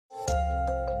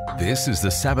This is the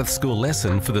Sabbath School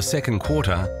lesson for the second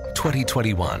quarter,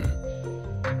 2021.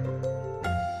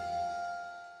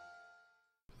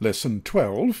 Lesson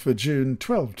 12 for June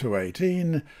 12 to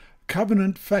 18,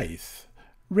 Covenant Faith,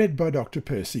 read by Dr.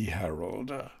 Percy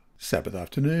Harold. Sabbath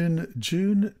Afternoon,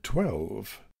 June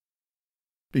 12.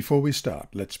 Before we start,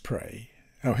 let's pray.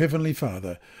 Our Heavenly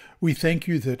Father, we thank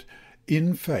you that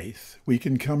in faith we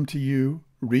can come to you,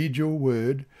 read your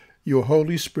word, your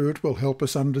Holy Spirit will help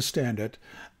us understand it,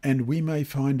 and we may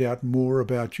find out more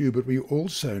about you, but we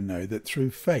also know that through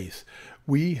faith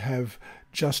we have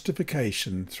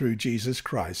justification through Jesus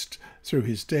Christ, through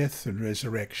his death and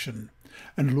resurrection.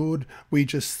 And Lord, we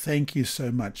just thank you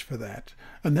so much for that.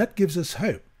 And that gives us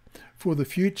hope for the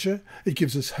future. It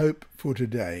gives us hope for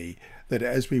today, that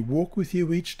as we walk with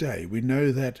you each day, we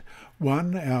know that,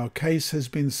 one, our case has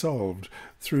been solved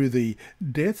through the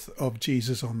death of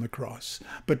Jesus on the cross,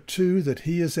 but two, that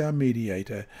he is our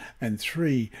mediator, and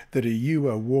three, that you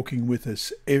are walking with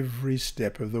us every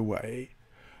step of the way.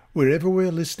 Wherever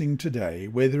we're listening today,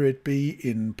 whether it be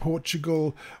in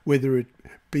Portugal, whether it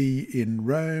be in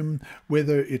Rome,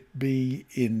 whether it be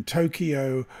in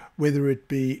Tokyo, whether it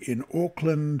be in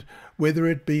Auckland, whether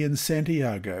it be in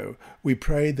Santiago, we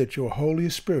pray that your Holy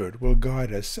Spirit will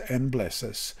guide us and bless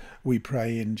us. We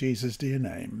pray in Jesus' dear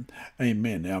name.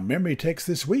 Amen. Our memory text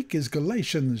this week is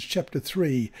Galatians chapter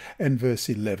 3 and verse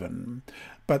 11.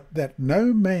 But that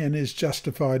no man is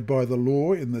justified by the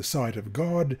law in the sight of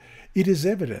God, it is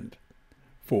evident.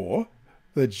 For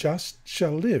the just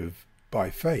shall live by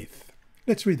faith.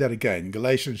 Let's read that again,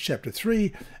 Galatians chapter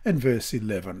 3 and verse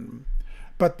 11.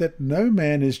 But that no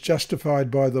man is justified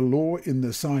by the law in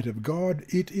the sight of God,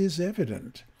 it is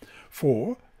evident.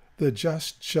 For the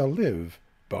just shall live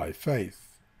by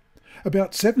faith.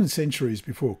 About 7 centuries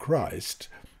before Christ,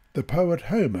 the poet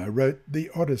Homer wrote the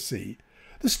Odyssey,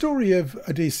 the story of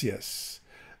Odysseus,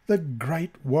 the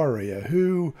great warrior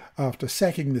who, after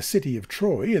sacking the city of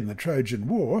Troy in the Trojan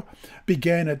War,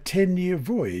 began a 10-year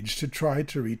voyage to try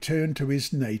to return to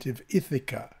his native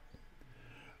Ithaca.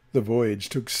 The voyage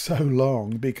took so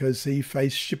long because he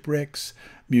faced shipwrecks,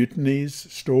 mutinies,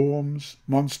 storms,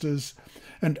 monsters,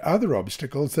 and other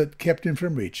obstacles that kept him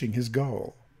from reaching his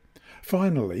goal.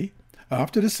 Finally,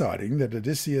 after deciding that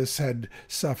Odysseus had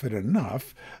suffered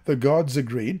enough, the gods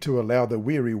agreed to allow the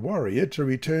weary warrior to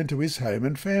return to his home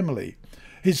and family.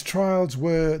 His trials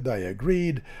were, they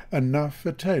agreed, enough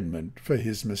atonement for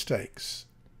his mistakes.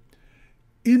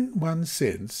 In one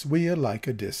sense, we are like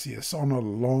Odysseus on a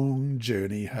long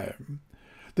journey home.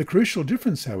 The crucial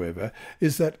difference, however,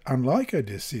 is that, unlike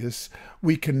Odysseus,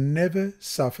 we can never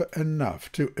suffer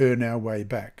enough to earn our way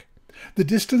back. The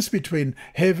distance between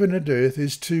heaven and earth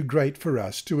is too great for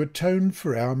us to atone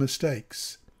for our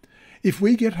mistakes. If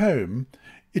we get home,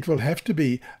 it will have to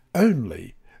be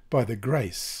only by the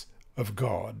grace of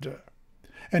God.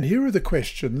 And here are the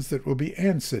questions that will be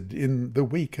answered in the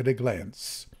week at a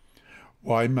glance.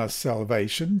 Why must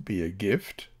salvation be a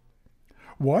gift?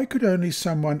 Why could only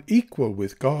someone equal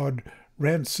with God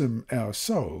ransom our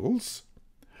souls?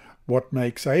 What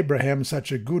makes Abraham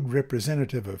such a good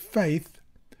representative of faith?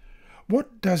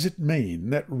 What does it mean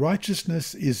that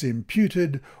righteousness is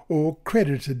imputed or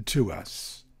credited to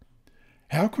us?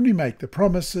 How can we make the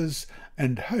promises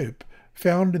and hope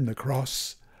found in the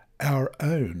cross our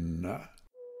own?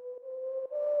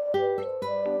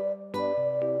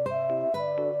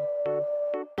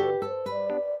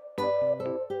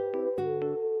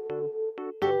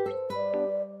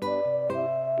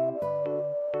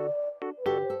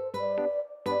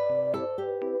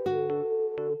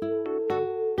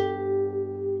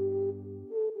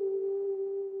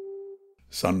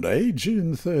 Sunday,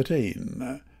 June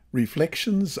 13.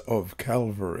 Reflections of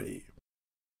Calvary.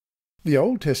 The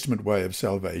Old Testament way of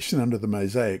salvation under the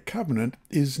Mosaic covenant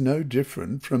is no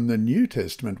different from the New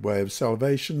Testament way of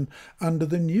salvation under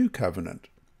the New Covenant.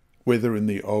 Whether in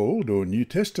the Old or New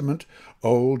Testament,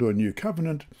 Old or New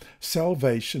Covenant,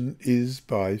 salvation is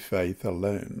by faith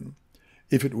alone.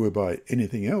 If it were by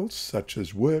anything else, such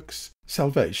as works,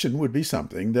 salvation would be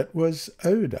something that was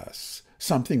owed us,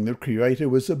 something the Creator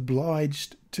was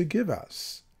obliged to give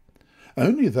us.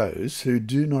 Only those who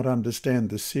do not understand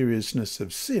the seriousness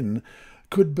of sin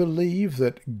could believe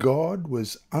that God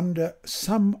was under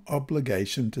some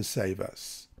obligation to save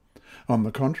us. On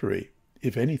the contrary,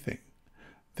 if anything,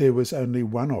 there was only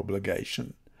one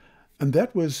obligation, and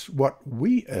that was what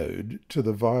we owed to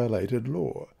the violated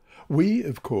law. We,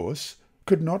 of course,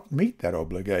 could not meet that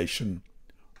obligation.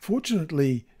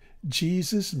 Fortunately,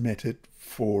 Jesus met it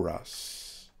for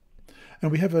us.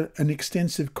 And we have an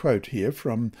extensive quote here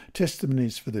from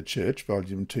Testimonies for the Church,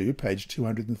 Volume 2, page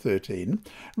 213,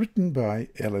 written by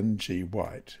Ellen G.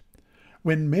 White.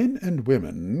 When men and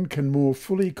women can more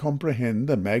fully comprehend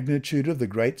the magnitude of the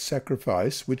great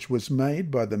sacrifice which was made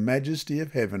by the Majesty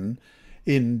of heaven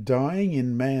in dying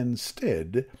in man's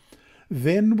stead,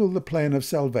 then will the plan of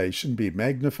salvation be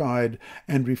magnified,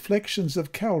 and reflections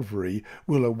of Calvary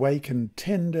will awaken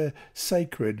tender,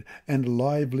 sacred, and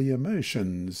lively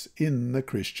emotions in the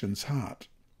Christian's heart.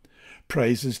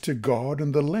 Praises to God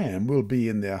and the Lamb will be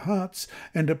in their hearts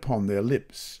and upon their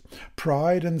lips.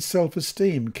 Pride and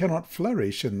self-esteem cannot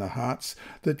flourish in the hearts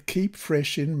that keep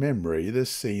fresh in memory the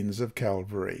scenes of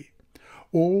Calvary.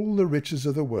 All the riches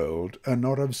of the world are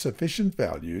not of sufficient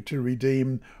value to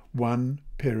redeem one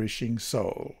perishing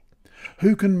soul.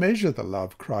 Who can measure the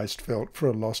love Christ felt for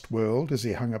a lost world as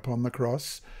he hung upon the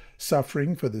cross,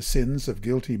 suffering for the sins of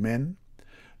guilty men?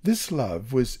 This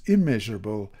love was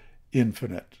immeasurable,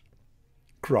 infinite.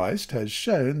 Christ has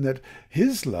shown that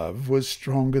his love was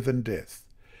stronger than death.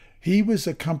 He was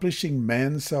accomplishing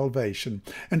man's salvation,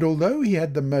 and although he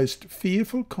had the most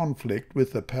fearful conflict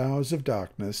with the powers of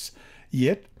darkness,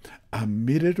 yet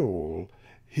amid it all,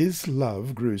 his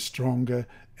love grew stronger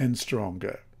and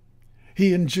stronger.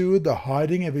 He endured the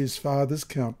hiding of his Father's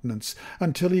countenance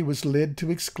until he was led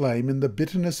to exclaim in the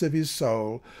bitterness of his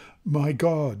soul, my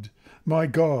God,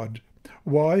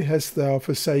 why hast thou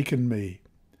forsaken me?"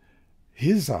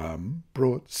 His arm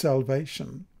brought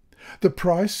salvation. The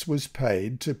price was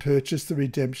paid to purchase the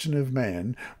redemption of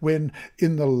man when,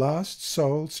 in the last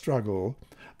soul struggle,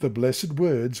 the blessed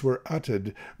words were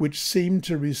uttered which seemed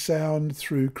to resound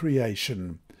through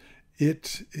creation.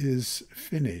 It is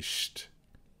finished.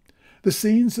 The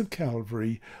scenes of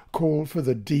Calvary call for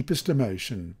the deepest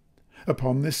emotion.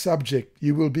 Upon this subject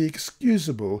you will be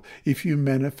excusable if you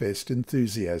manifest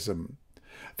enthusiasm.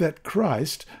 That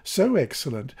Christ, so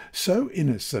excellent, so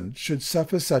innocent, should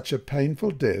suffer such a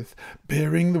painful death,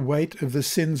 bearing the weight of the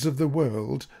sins of the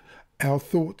world, our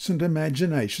thoughts and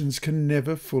imaginations can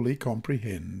never fully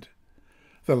comprehend.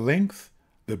 The length,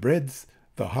 the breadth,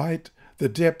 the height, the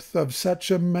depth of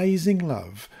such amazing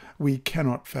love we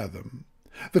cannot fathom.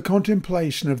 The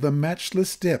contemplation of the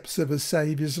matchless depths of a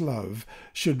Saviour's love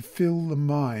should fill the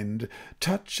mind,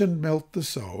 touch and melt the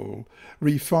soul,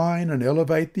 refine and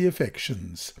elevate the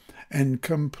affections, and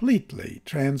completely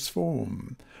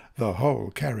transform the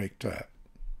whole character.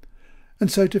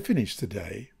 And so to finish the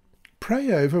day,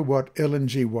 pray over what Ellen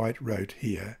G. White wrote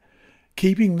here.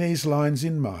 Keeping these lines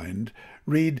in mind,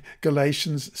 read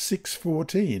Galatians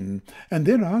 6:14, and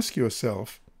then ask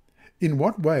yourself, in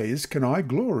what ways can I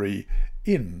glory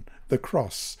in the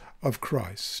cross of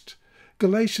Christ?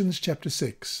 Galatians chapter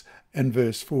 6 and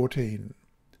verse 14.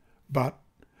 But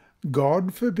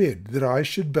God forbid that I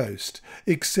should boast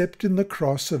except in the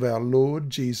cross of our Lord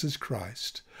Jesus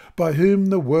Christ, by whom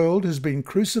the world has been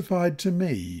crucified to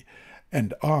me,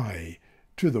 and I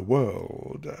to the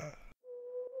world.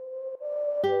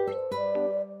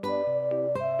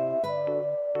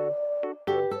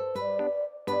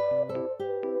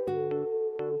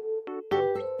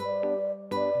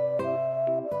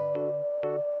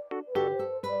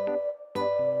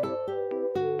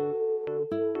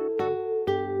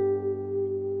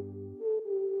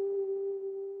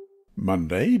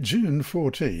 Monday, June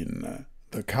 14.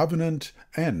 The Covenant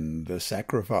and the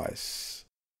Sacrifice.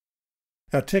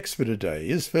 Our text for today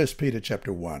is 1 Peter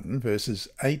chapter 1, verses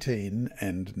 18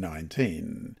 and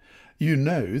 19. You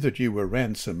know that you were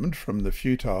ransomed from the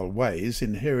futile ways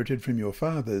inherited from your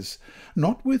fathers,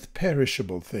 not with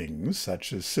perishable things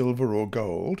such as silver or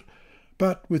gold,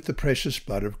 but with the precious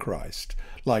blood of Christ,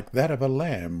 like that of a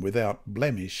lamb without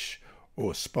blemish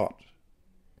or spot.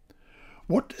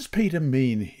 What does Peter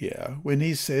mean here when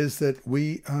he says that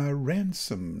we are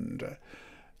ransomed?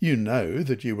 You know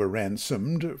that you were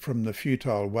ransomed from the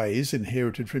futile ways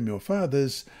inherited from your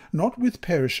fathers, not with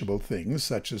perishable things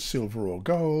such as silver or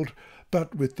gold,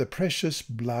 but with the precious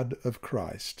blood of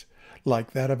Christ,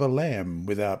 like that of a lamb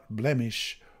without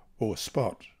blemish or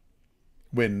spot.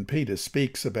 When Peter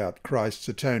speaks about Christ's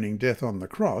atoning death on the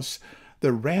cross,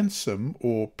 the ransom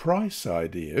or price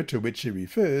idea to which he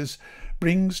refers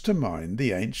brings to mind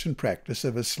the ancient practice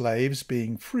of a slave's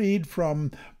being freed from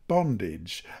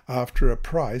bondage after a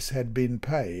price had been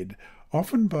paid,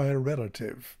 often by a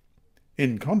relative.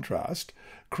 In contrast,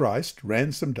 Christ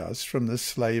ransomed us from the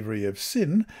slavery of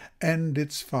sin and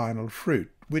its final fruit,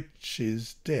 which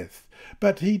is death.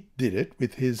 But he did it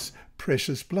with his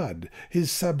precious blood,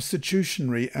 his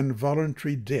substitutionary and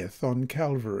voluntary death on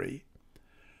Calvary.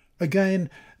 Again,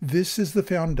 this is the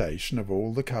foundation of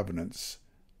all the covenants.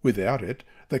 Without it,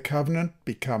 the covenant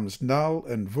becomes null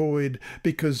and void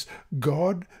because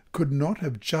God could not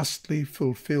have justly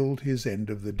fulfilled his end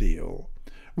of the deal.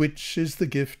 which is the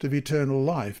gift of eternal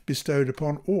life bestowed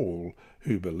upon all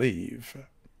who believe.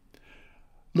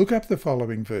 Look up the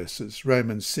following verses,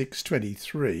 Romans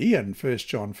 6:23 and 1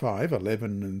 John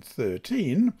 5:11 and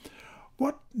 13.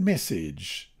 What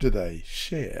message do they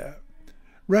share?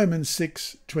 Romans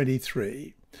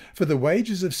 6:23. For the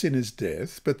wages of sin is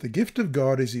death, but the gift of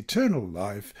God is eternal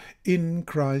life in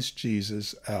Christ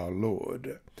Jesus our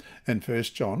Lord. And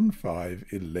 1 John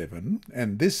 5:11.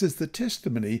 And this is the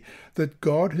testimony that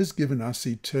God has given us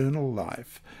eternal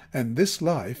life, and this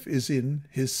life is in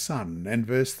his Son. And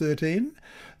verse 13.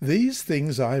 These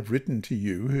things I have written to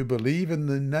you who believe in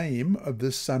the name of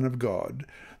the Son of God,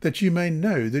 that you may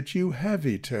know that you have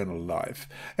eternal life,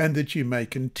 and that you may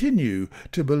continue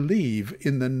to believe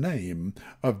in the name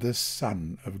of the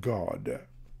Son of God.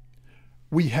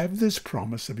 We have this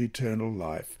promise of eternal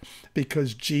life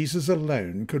because Jesus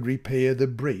alone could repair the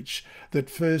breach that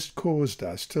first caused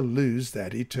us to lose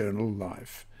that eternal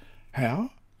life.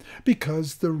 How?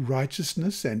 Because the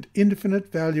righteousness and infinite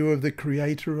value of the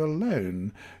Creator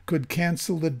alone could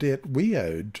cancel the debt we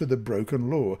owed to the broken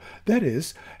law. That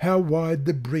is, how wide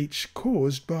the breach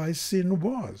caused by sin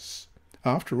was.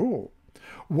 After all,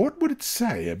 what would it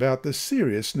say about the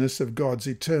seriousness of God's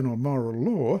eternal moral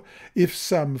law if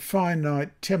some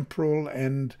finite, temporal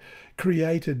and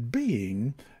created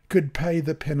being could pay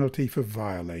the penalty for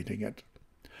violating it?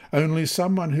 Only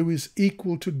someone who is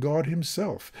equal to God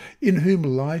himself, in whom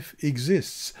life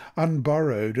exists,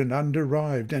 unborrowed and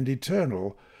underived and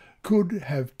eternal, could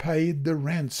have paid the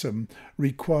ransom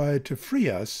required to free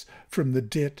us from the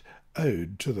debt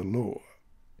owed to the law.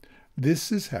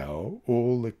 This is how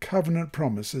all the covenant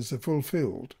promises are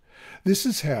fulfilled. This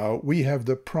is how we have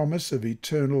the promise of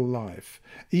eternal life,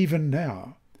 even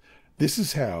now. This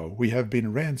is how we have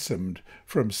been ransomed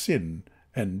from sin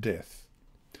and death.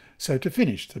 So to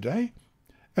finish today,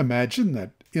 imagine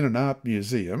that in an art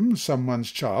museum,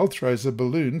 someone's child throws a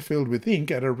balloon filled with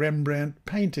ink at a Rembrandt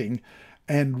painting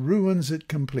and ruins it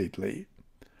completely.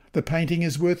 The painting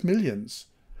is worth millions.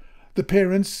 The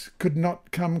parents could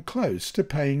not come close to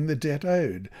paying the debt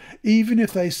owed, even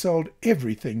if they sold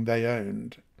everything they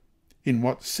owned. In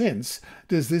what sense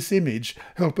does this image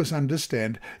help us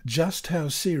understand just how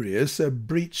serious a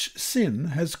breach sin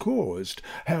has caused,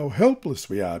 how helpless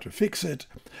we are to fix it,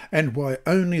 and why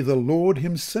only the Lord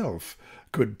himself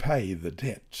could pay the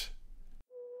debt?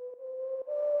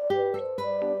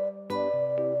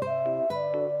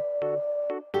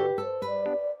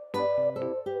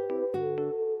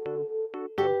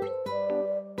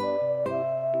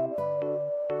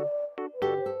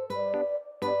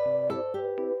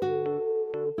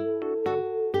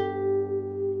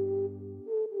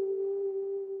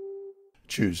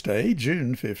 Tuesday,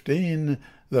 June 15,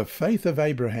 The Faith of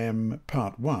Abraham,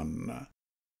 Part 1.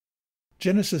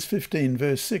 Genesis 15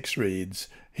 verse 6 reads,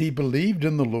 He believed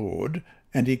in the Lord,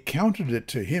 and he counted it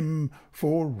to him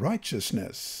for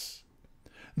righteousness.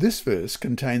 This verse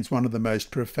contains one of the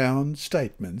most profound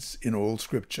statements in all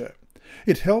Scripture.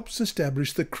 It helps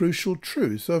establish the crucial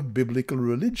truth of biblical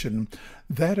religion,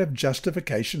 that of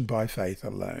justification by faith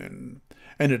alone.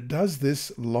 And it does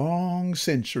this long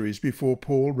centuries before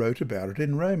Paul wrote about it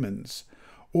in Romans,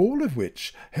 all of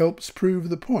which helps prove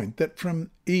the point that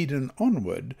from Eden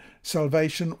onward,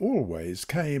 salvation always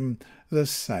came the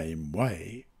same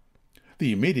way.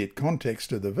 The immediate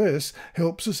context of the verse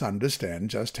helps us understand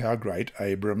just how great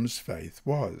Abram's faith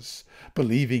was,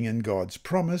 believing in God's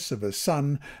promise of a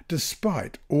son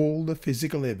despite all the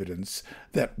physical evidence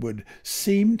that would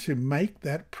seem to make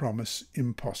that promise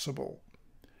impossible.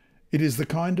 It is the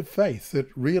kind of faith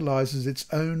that realizes its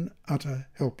own utter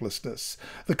helplessness,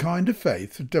 the kind of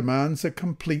faith that demands a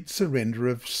complete surrender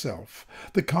of self,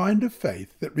 the kind of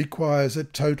faith that requires a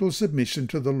total submission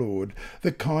to the Lord,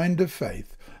 the kind of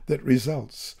faith that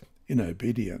results in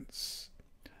obedience.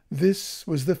 This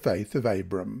was the faith of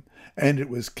Abram, and it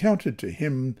was counted to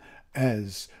him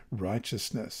as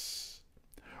righteousness.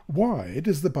 Why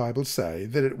does the Bible say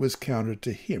that it was counted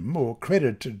to him or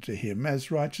credited to him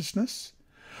as righteousness?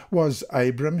 Was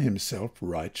Abram himself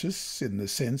righteous in the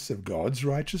sense of God's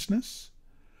righteousness?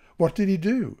 What did he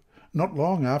do, not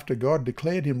long after God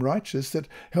declared him righteous, that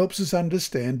helps us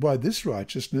understand why this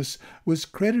righteousness was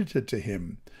credited to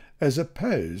him, as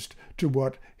opposed to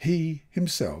what he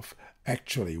himself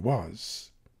actually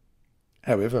was?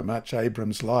 However much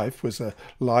Abram's life was a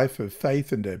life of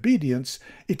faith and obedience,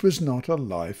 it was not a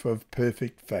life of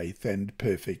perfect faith and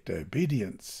perfect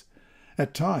obedience.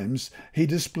 At times, he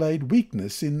displayed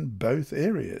weakness in both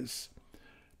areas.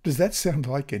 Does that sound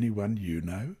like anyone you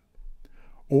know?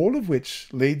 All of which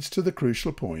leads to the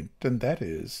crucial point, and that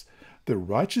is The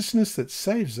righteousness that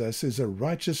saves us is a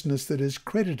righteousness that is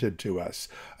credited to us,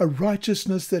 a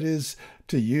righteousness that is,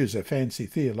 to use a fancy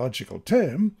theological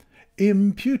term,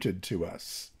 imputed to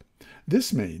us.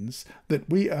 This means that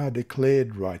we are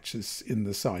declared righteous in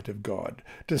the sight of God,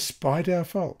 despite our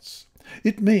faults.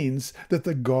 It means that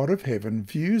the God of heaven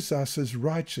views us as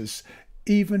righteous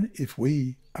even if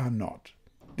we are not.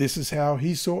 This is how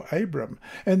he saw Abram,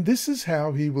 and this is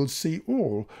how he will see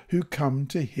all who come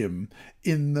to him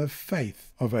in the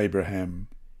faith of Abraham.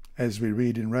 As we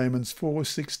read in Romans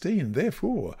 4:16,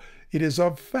 therefore, it is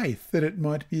of faith that it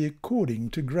might be according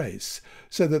to grace,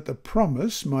 so that the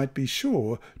promise might be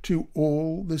sure to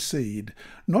all the seed,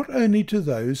 not only to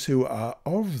those who are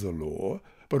of the law,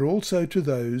 but also to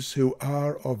those who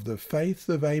are of the faith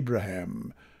of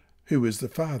Abraham, who is the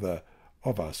father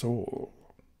of us all.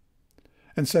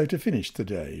 And so to finish the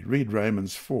day, read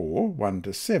Romans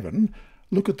 4:1-7,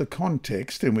 look at the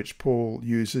context in which Paul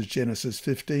uses Genesis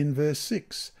 15 verse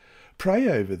 6. Pray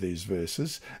over these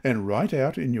verses and write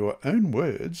out in your own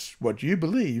words what you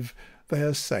believe they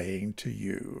are saying to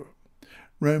you.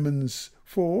 Romans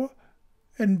 4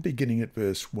 and beginning at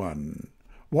verse 1.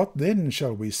 What then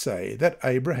shall we say that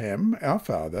Abraham, our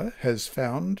father, has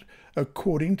found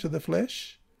according to the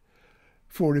flesh?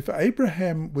 For if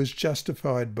Abraham was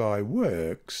justified by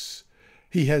works,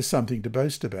 he has something to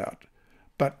boast about,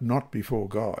 but not before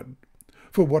God.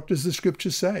 For what does the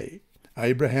Scripture say?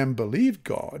 Abraham believed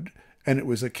God, and it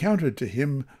was accounted to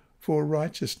him for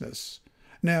righteousness.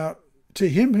 Now, to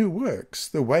him who works,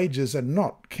 the wages are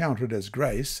not counted as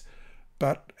grace,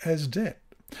 but as debt.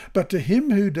 But to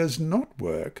him who does not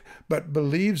work, but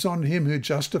believes on him who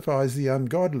justifies the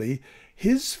ungodly,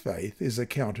 his faith is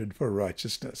accounted for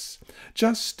righteousness.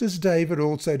 Just as David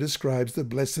also describes the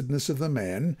blessedness of the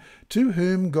man to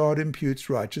whom God imputes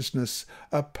righteousness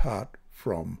apart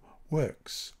from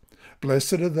works.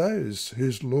 Blessed are those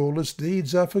whose lawless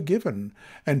deeds are forgiven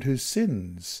and whose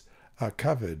sins are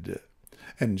covered.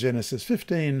 And Genesis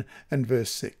 15 and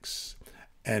verse 6.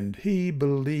 And he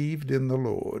believed in the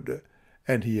Lord,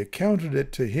 and he accounted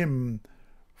it to him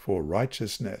for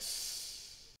righteousness.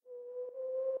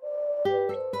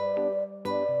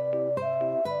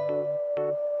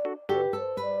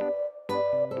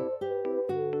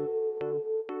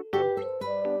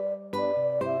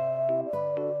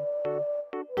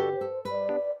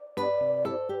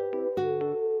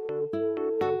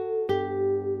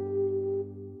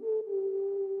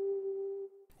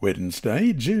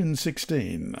 Wednesday, June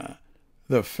 16.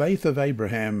 The Faith of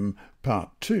Abraham, Part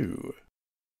 2.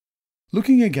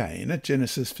 Looking again at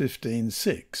Genesis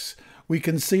 15:6, we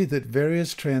can see that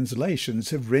various translations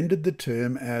have rendered the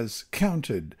term as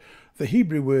counted, the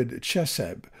Hebrew word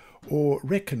chasab, or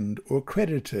reckoned or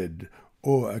credited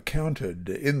or accounted.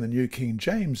 In the New King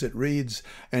James it reads,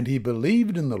 and he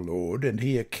believed in the Lord, and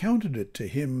he accounted it to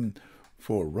him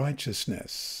for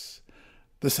righteousness.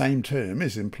 The same term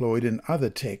is employed in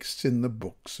other texts in the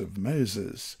books of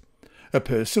Moses. A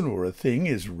person or a thing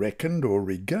is reckoned or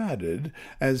regarded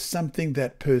as something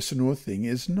that person or thing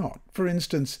is not. For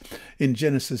instance, in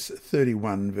Genesis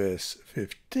 31 verse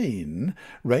 15,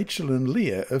 Rachel and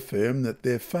Leah affirm that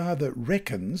their father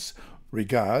reckons,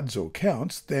 regards or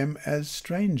counts them as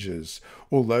strangers,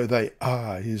 although they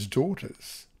are his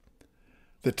daughters.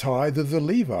 The tithe of the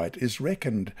Levite is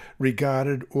reckoned,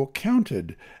 regarded or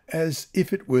counted as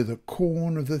if it were the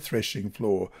corn of the threshing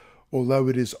floor, although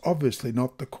it is obviously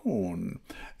not the corn,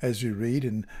 as we read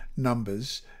in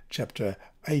Numbers chapter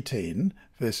 18,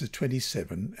 verses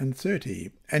 27 and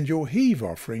 30. And your heave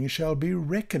offering shall be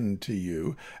reckoned to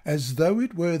you as though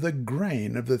it were the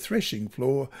grain of the threshing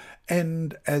floor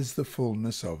and as the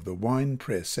fullness of the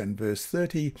winepress. And verse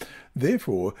 30,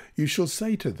 therefore you shall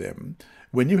say to them,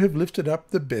 when you have lifted up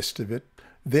the best of it,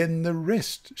 then the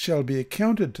rest shall be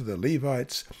accounted to the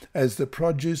Levites as the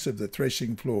produce of the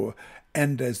threshing floor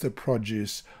and as the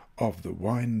produce of the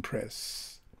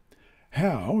winepress.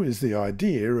 How is the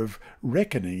idea of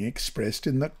reckoning expressed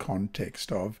in the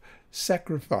context of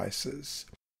sacrifices?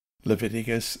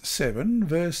 Leviticus 7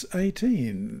 verse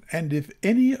 18, and if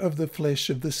any of the flesh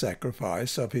of the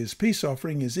sacrifice of his peace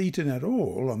offering is eaten at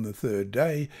all on the third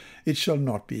day, it shall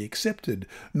not be accepted,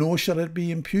 nor shall it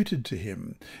be imputed to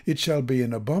him. It shall be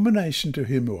an abomination to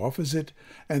him who offers it,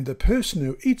 and the person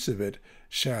who eats of it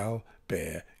shall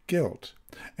bear guilt.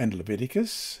 And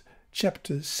Leviticus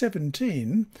chapter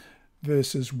 17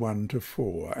 verses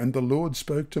 1-4. And the Lord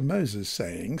spoke to Moses,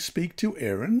 saying, speak to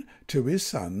Aaron, to his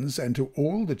sons, and to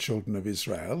all the children of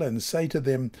Israel, and say to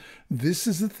them, this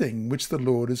is the thing which the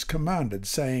Lord has commanded,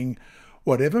 saying,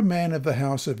 whatever man of the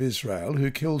house of Israel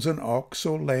who kills an ox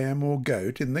or lamb or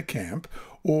goat in the camp,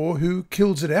 or who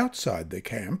kills it outside the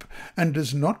camp and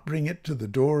does not bring it to the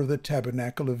door of the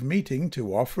tabernacle of meeting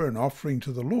to offer an offering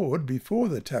to the Lord before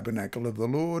the tabernacle of the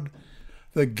Lord,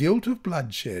 the guilt of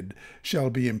bloodshed shall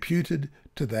be imputed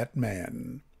to that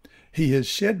man. He has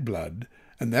shed blood,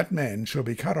 and that man shall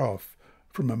be cut off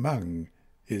from among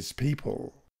his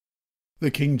people.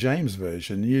 The King James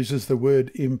Version uses the word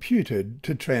imputed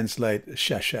to translate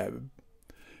shashab.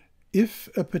 If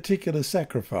a particular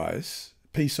sacrifice,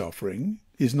 peace offering,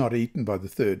 is not eaten by the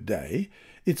third day,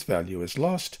 its value is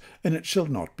lost, and it shall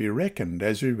not be reckoned,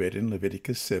 as we read in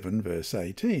Leviticus 7, verse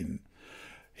 18.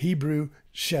 Hebrew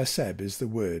shasab is the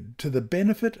word, to the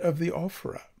benefit of the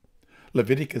offerer.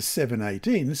 Leviticus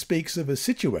 7:18 speaks of a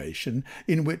situation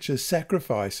in which a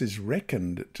sacrifice is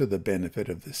reckoned to the benefit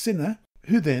of the sinner,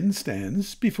 who then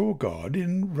stands before God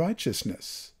in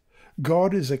righteousness.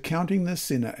 God is accounting the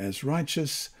sinner as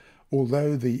righteous,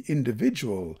 although the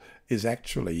individual is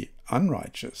actually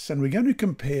unrighteous. And we're going to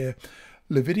compare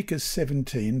Leviticus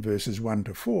 17 verses 1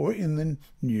 to 4 in the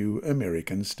New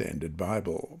American Standard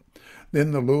Bible.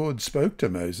 Then the Lord spoke to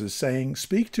Moses, saying,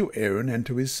 "Speak to Aaron and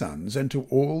to his sons and to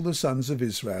all the sons of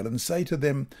Israel, and say to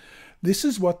them, This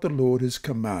is what the Lord has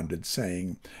commanded,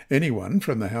 saying, Anyone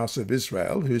from the house of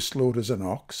Israel who slaughters an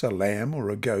ox, a lamb, or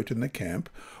a goat in the camp,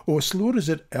 or slaughters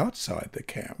it outside the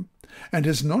camp, and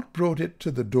has not brought it to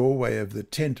the doorway of the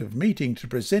tent of meeting to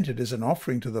present it as an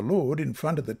offering to the Lord in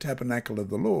front of the tabernacle of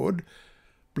the Lord,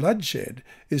 bloodshed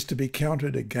is to be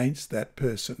counted against that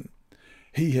person.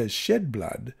 He has shed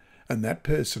blood, and that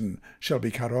person shall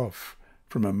be cut off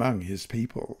from among his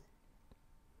people."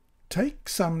 Take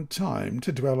some time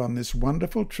to dwell on this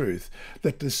wonderful truth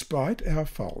that despite our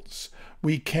faults,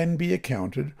 we can be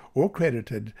accounted or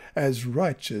credited as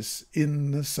righteous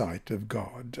in the sight of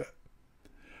God.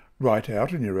 Write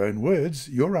out in your own words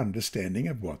your understanding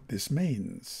of what this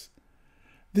means.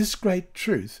 This great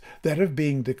truth, that of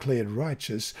being declared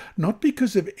righteous, not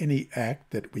because of any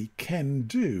act that we can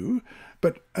do,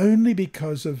 but only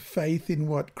because of faith in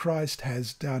what Christ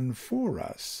has done for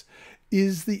us,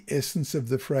 is the essence of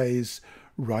the phrase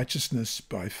righteousness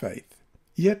by faith.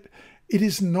 Yet it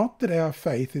is not that our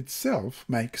faith itself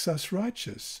makes us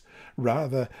righteous.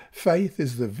 Rather, faith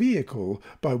is the vehicle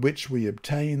by which we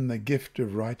obtain the gift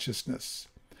of righteousness.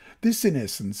 This, in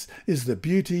essence, is the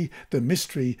beauty, the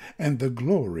mystery, and the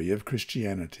glory of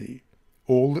Christianity.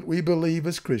 All that we believe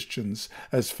as Christians,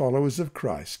 as followers of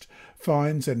Christ,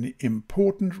 finds an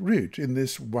important root in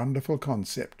this wonderful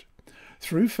concept.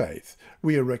 Through faith,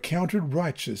 we are accounted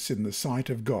righteous in the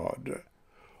sight of God.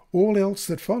 All else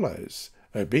that follows,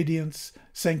 obedience,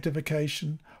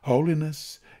 sanctification,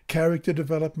 holiness, character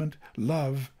development,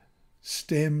 love,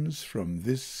 stems from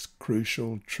this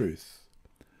crucial truth.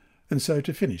 And so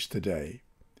to finish the day,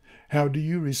 how do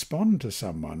you respond to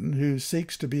someone who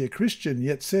seeks to be a Christian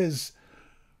yet says,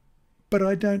 "But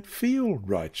I don't feel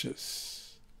righteous"?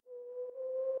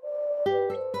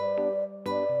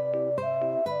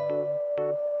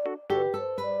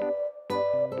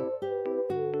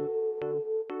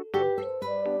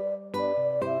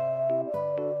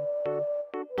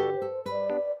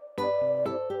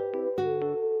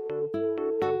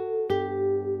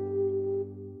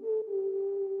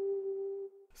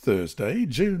 Thursday,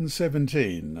 June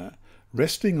 17.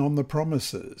 Resting on the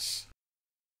Promises.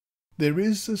 There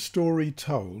is a story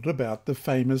told about the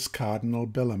famous Cardinal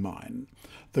Bellarmine,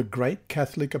 the great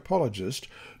Catholic apologist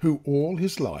who all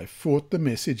his life fought the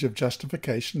message of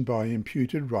justification by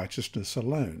imputed righteousness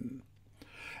alone.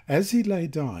 As he lay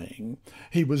dying,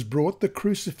 he was brought the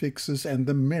crucifixes and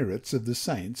the merits of the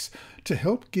saints to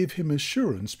help give him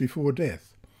assurance before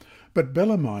death. But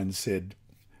Bellarmine said,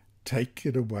 "Take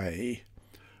it away.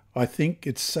 I think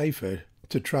it's safer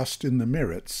to trust in the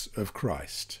merits of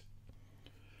Christ."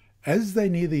 As they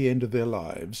near the end of their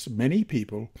lives, many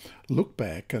people look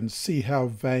back and see how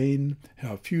vain,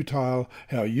 how futile,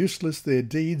 how useless their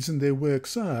deeds and their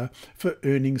works are for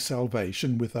earning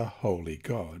salvation with a holy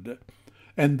God,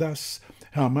 and thus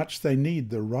how much they need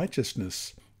the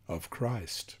righteousness of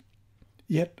Christ.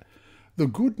 Yet the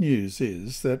good news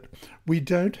is that we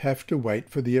don't have to wait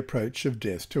for the approach of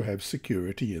death to have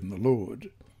security in the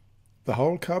Lord. The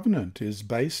whole covenant is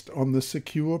based on the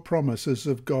secure promises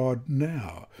of God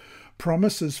now,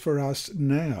 promises for us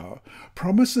now,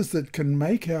 promises that can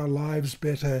make our lives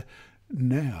better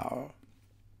now.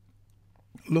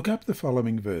 Look up the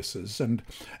following verses and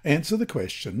answer the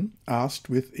question asked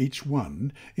with each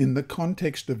one in the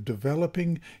context of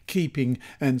developing, keeping,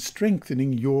 and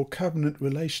strengthening your covenant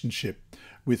relationship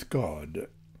with God.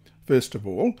 First of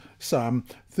all, Psalm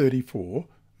 34,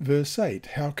 verse 8,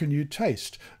 how can you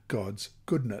taste God's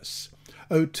goodness?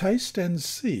 O taste and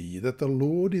see that the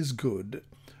Lord is good.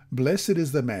 Blessed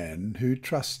is the man who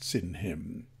trusts in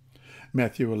him.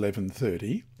 Matthew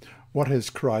 11:30. What has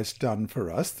Christ done for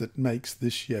us that makes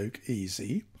this yoke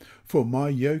easy? For my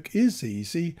yoke is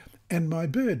easy and my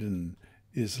burden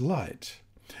is light.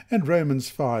 And Romans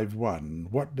 5:1.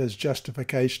 What does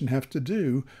justification have to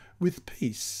do with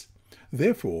peace?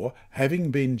 Therefore,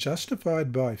 having been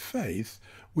justified by faith,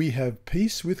 we have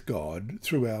peace with God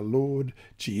through our Lord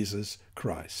Jesus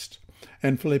Christ.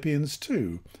 And Philippians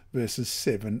 2, verses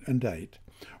 7 and 8.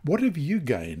 What have you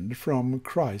gained from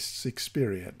Christ's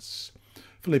experience?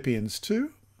 Philippians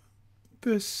 2,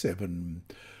 verse 7.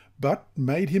 But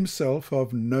made himself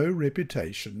of no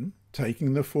reputation,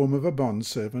 taking the form of a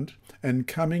bondservant, and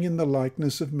coming in the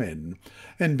likeness of men,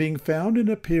 and being found in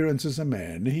appearance as a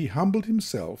man, he humbled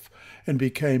himself, and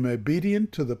became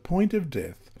obedient to the point of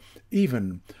death,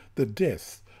 even the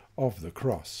death of the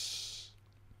cross.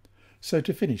 So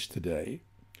to finish today,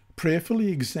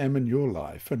 prayerfully examine your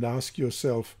life and ask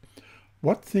yourself,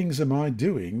 what things am I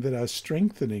doing that are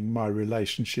strengthening my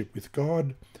relationship with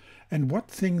God, and what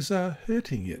things are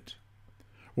hurting it?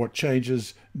 What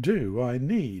changes do I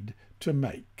need to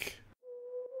make?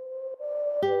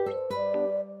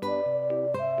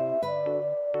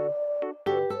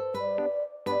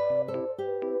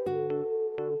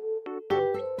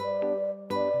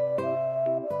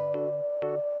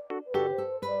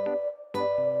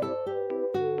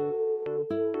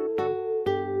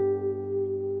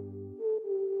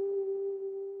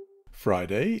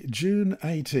 Friday, June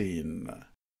 18.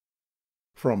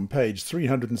 From page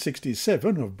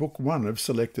 367 of Book 1 of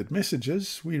Selected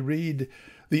Messages, we read,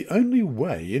 "The only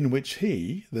way in which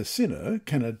he, the sinner,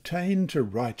 can attain to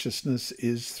righteousness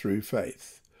is through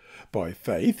faith. By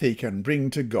faith he can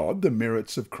bring to God the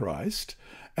merits of Christ,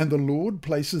 and the Lord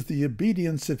places the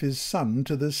obedience of his Son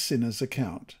to the sinner's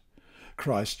account.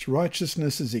 Christ's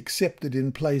righteousness is accepted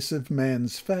in place of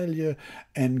man's failure,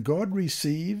 and God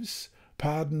receives,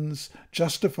 pardons,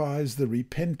 justifies the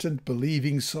repentant,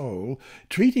 believing soul,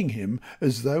 treating him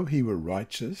as though he were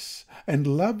righteous, and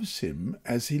loves him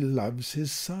as he loves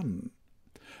his Son.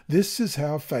 This is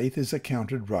how faith is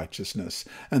accounted righteousness,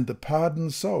 and the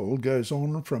pardoned soul goes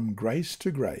on from grace to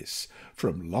grace,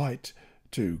 from light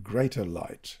to greater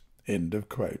light." End of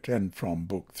quote. And from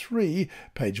Book 3,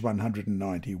 page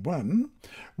 191,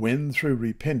 "When through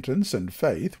repentance and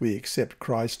faith we accept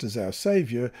Christ as our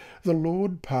Saviour, the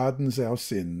Lord pardons our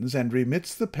sins and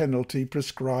remits the penalty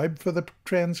prescribed for the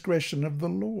transgression of the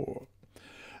law.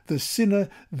 The sinner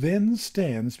then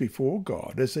stands before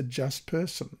God as a just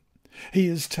person. He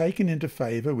is taken into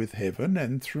favour with heaven,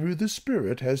 and through the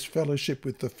Spirit has fellowship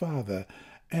with the Father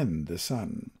and the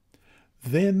Son.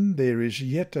 Then there is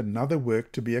yet another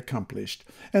work to be accomplished,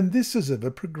 and this is of a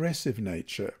progressive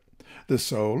nature. The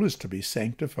soul is to be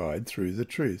sanctified through the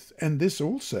truth, and this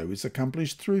also is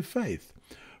accomplished through faith.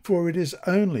 For it is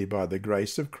only by the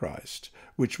grace of Christ,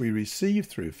 which we receive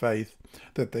through faith,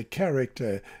 that the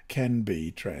character can be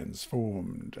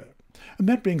transformed." And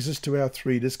that brings us to our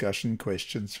 3 discussion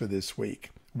questions for this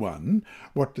week. 1.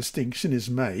 What distinction is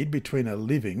made between a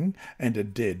living and a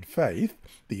dead faith?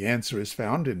 The answer is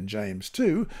found in James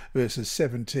 2, verses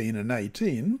 17 and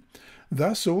 18.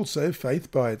 "Thus also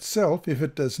faith by itself, if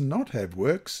it does not have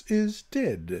works, is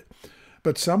dead.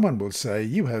 But someone will say,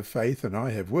 'You have faith and I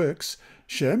have works.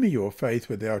 Show me your faith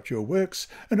without your works,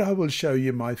 and I will show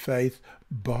you my faith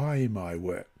by my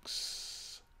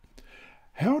works.'"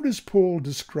 How does Paul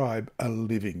describe a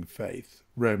living faith?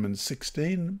 Romans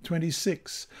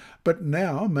 16:26, "But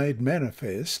now made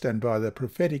manifest, and by the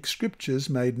prophetic scriptures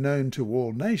made known to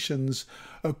all nations,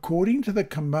 according to the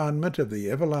commandment of the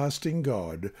everlasting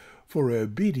God, for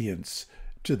obedience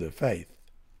to the faith."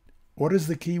 What is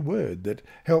the key word that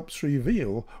helps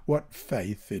reveal what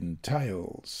faith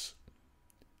entails?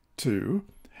 2.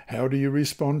 How do you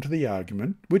respond to the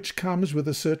argument, which comes with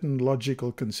a certain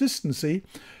logical consistency,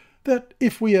 that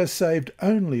if we are saved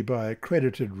only by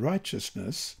accredited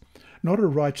righteousness, not a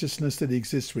righteousness that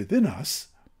exists within us,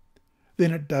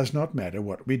 then it does not matter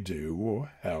what we do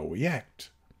or how we act?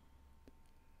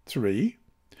 3.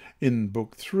 In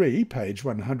Book 3, page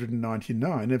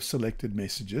 199 of Selected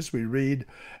Messages, we read,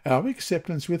 "Our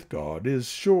acceptance with God is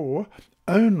sure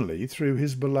only through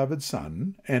his beloved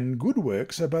Son, and good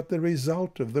works are but the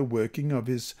result of the working of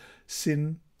his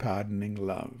sin-pardoning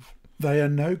love. They are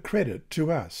no credit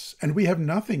to us, and we have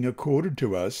nothing accorded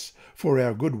to us for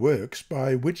our good works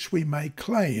by which we may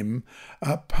claim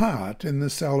a part in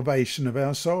the salvation of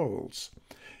our souls.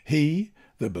 He,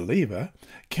 the believer,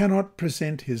 cannot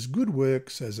present his good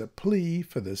works as a plea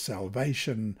for the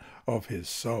salvation of his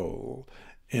soul."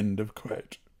 End of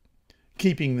quote.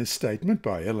 Keeping this statement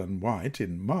by Ellen White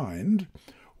in mind,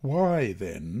 Why,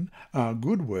 then, are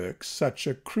good works such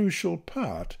a crucial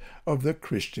part of the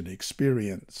Christian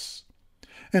experience?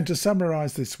 And to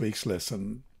summarize this week's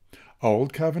lesson,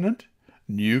 Old Covenant,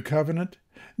 New Covenant,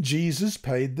 Jesus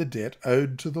paid the debt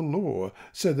owed to the law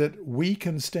so that we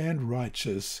can stand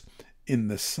righteous in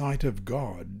the sight of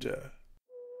God.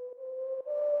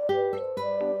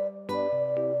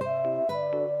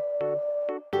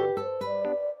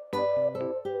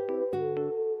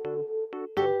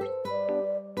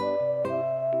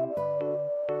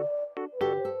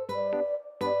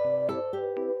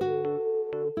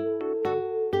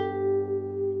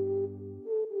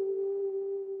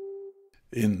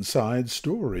 Inside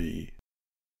Story.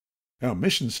 Our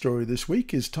mission story this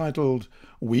week is titled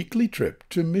Weekly Trip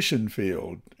to Mission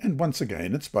Field, and once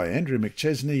again it's by Andrew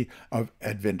McChesney of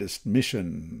Adventist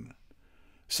Mission.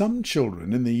 Some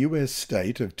children in the U.S.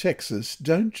 state of Texas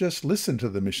don't just listen to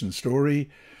the mission story,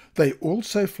 they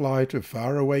also fly to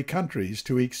faraway countries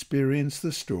to experience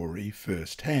the story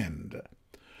firsthand.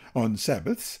 On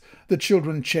Sabbaths, the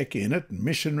children check in at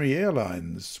missionary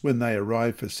airlines when they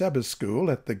arrive for Sabbath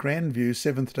School at the Grandview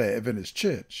Seventh-day Adventist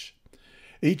Church.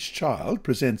 Each child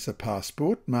presents a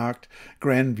passport marked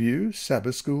Grandview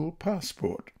Sabbath School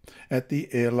Passport at the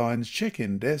airline's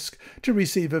check-in desk to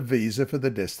receive a visa for the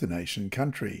destination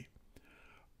country.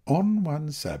 On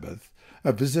one Sabbath,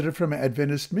 a visitor from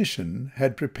Adventist Mission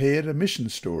had prepared a mission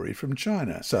story from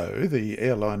China, so the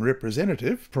airline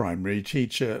representative, primary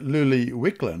teacher Luli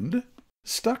Wickland,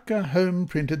 stuck a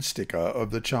home-printed sticker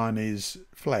of the Chinese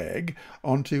flag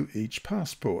onto each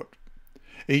passport.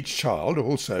 Each child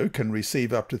also can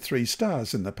receive up to 3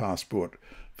 stars in the passport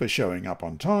for showing up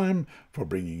on time, for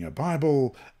bringing a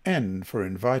Bible, and for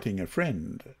inviting a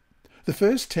friend. The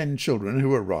first 10 children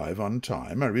who arrive on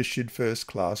time are issued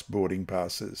first-class boarding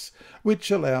passes, which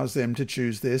allows them to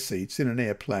choose their seats in an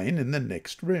airplane in the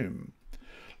next room.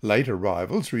 Late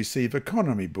arrivals receive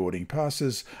economy boarding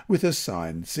passes with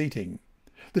assigned seating.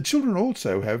 The children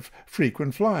also have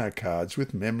frequent flyer cards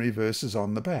with memory verses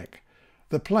on the back.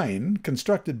 The plane,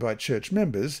 constructed by church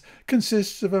members,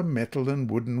 consists of a metal and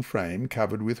wooden frame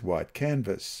covered with white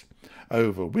canvas.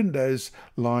 Oval windows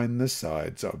line the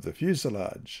sides of the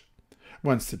fuselage.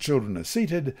 Once the children are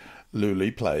seated, Luli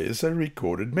plays a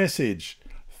recorded message.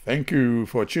 "Thank you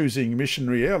for choosing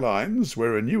Missionary Airlines,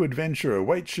 where a new adventure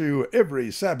awaits you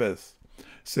every Sabbath,"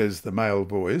 says the male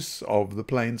voice of the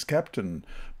plane's captain.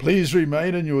 "Please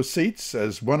remain in your seats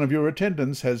as one of your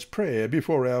attendants has prayer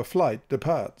before our flight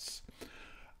departs."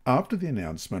 After the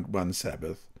announcement one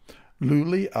Sabbath,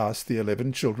 Luli asked the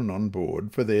 11 children on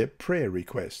board for their prayer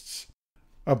requests.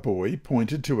 A boy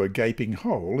pointed to a gaping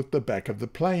hole at the back of the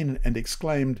plane and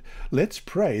exclaimed, "Let's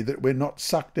pray that we're not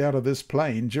sucked out of this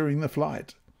plane during the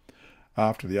flight."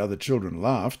 After the other children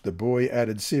laughed, the boy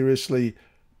added seriously,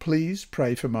 "Please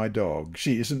pray for my dog.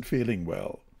 She isn't feeling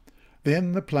well."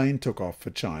 Then the plane took off for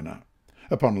China.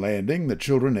 Upon landing, the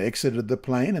children exited the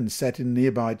plane and sat in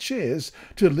nearby chairs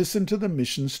to listen to the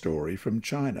mission story from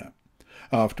China.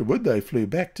 Afterward, they flew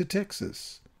back to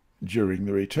Texas. During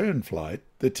the return flight,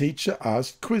 the teacher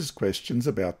asked quiz questions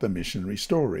about the missionary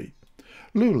story.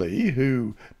 Luli,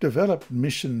 who developed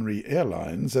Missionary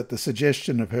Airlines at the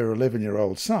suggestion of her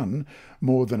 11-year-old son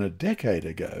more than a decade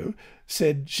ago,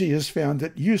 said she has found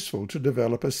it useful to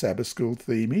develop a Sabbath School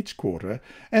theme each quarter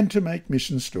and to make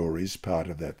mission stories part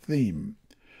of that theme.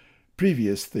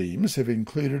 Previous themes have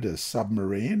included a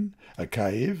submarine, a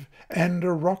cave, and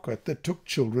a rocket that took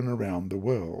children around the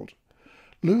world.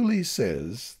 Luli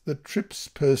says the trips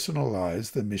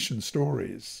personalize the mission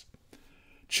stories.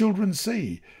 Children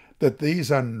see that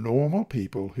these are normal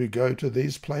people who go to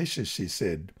these places, she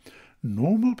said.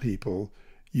 Normal people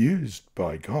used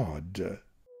by God.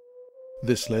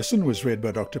 This lesson was read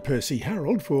by Dr. Percy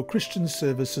Harold for Christian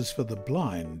Services for the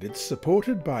Blind. It's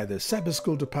supported by the Sabbath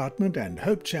School Department and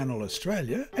Hope Channel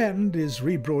Australia and is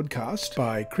rebroadcast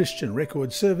by Christian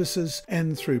Record Services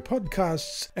and through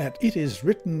podcasts at It Is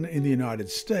Written in the United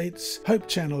States, Hope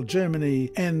Channel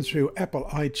Germany, and through Apple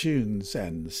iTunes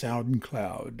and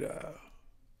SoundCloud.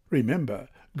 Remember,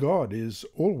 God is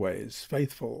always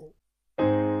faithful.